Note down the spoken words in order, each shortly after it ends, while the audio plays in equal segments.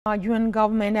Nigerian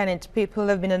government and its people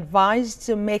have been advised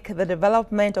to make the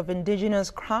development of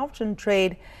indigenous craft and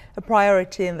trade a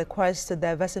priority in the quest to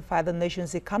diversify the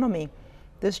nation's economy.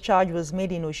 This charge was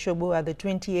made in Osogbo at the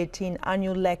 2018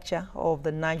 annual lecture of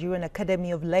the Nigerian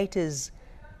Academy of Letters.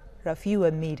 Rafiu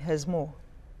Amid has more.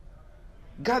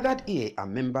 Gathered here are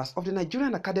members of the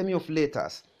Nigerian Academy of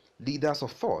Letters, leaders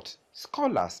of thought,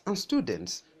 scholars and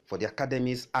students for the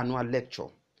Academy's annual lecture.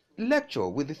 Lecture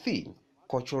with the theme,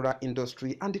 Cultural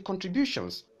Industry and the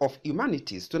Contributions of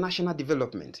Humanities to National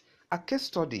Development. A case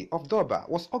study of Durbar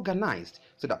was organized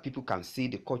so that people can see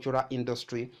the cultural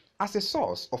industry as a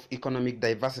source of economic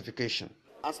diversification.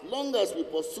 As long as we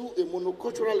pursue a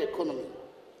monocultural economy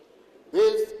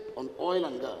based on oil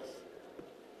and gas,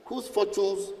 whose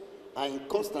fortunes are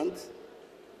inconstant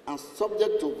and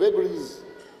subject to vagaries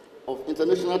of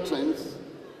international trends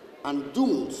and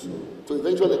doomed to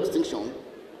eventual extinction,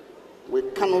 we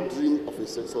cannot dream of a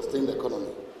sustained economy.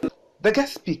 The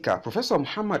guest speaker, Professor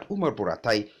Muhammad Umar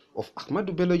Buratai of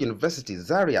Ahmadu Bello University,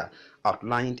 Zaria,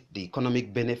 outlined the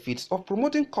economic benefits of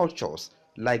promoting cultures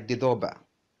like the Durbar.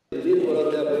 The need for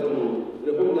us to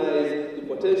recognize the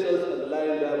potentials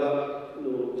underlying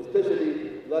Durbar,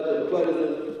 especially that of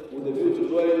tourism, with the view to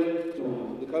join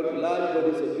to the country large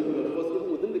bodies of people, of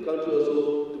course, within the country also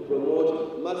to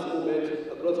promote mass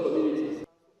movement across communities.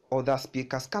 Other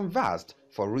speakers canvassed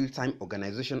for real-time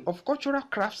organization of cultural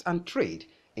crafts and trade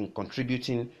in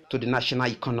contributing to the national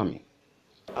economy.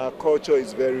 Our culture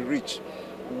is very rich.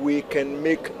 We can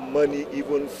make money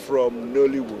even from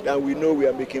Nollywood, and we know we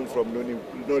are making from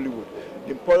Nollywood.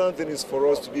 The important thing is for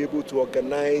us to be able to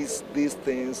organize these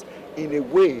things in a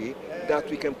way that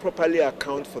we can properly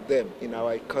account for them in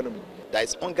our economy. There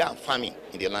is hunger and famine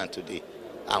in the land today,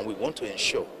 and we want to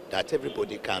ensure that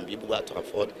everybody can be able to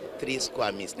afford 3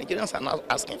 square meals. Nigerians are not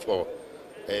asking for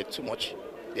too much.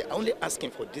 They are only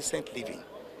asking for decent living,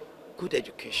 good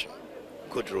education,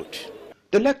 good road.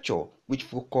 The lecture, which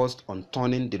focused on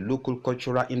turning the local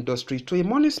cultural industry to a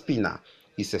money spinner,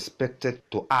 is expected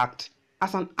to act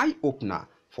as an eye-opener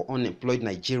for unemployed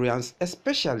Nigerians,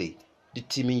 especially the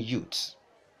teeming youths.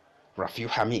 Rafiu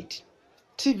Hamid,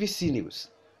 TVC News,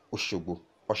 Osogbo,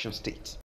 Osun State.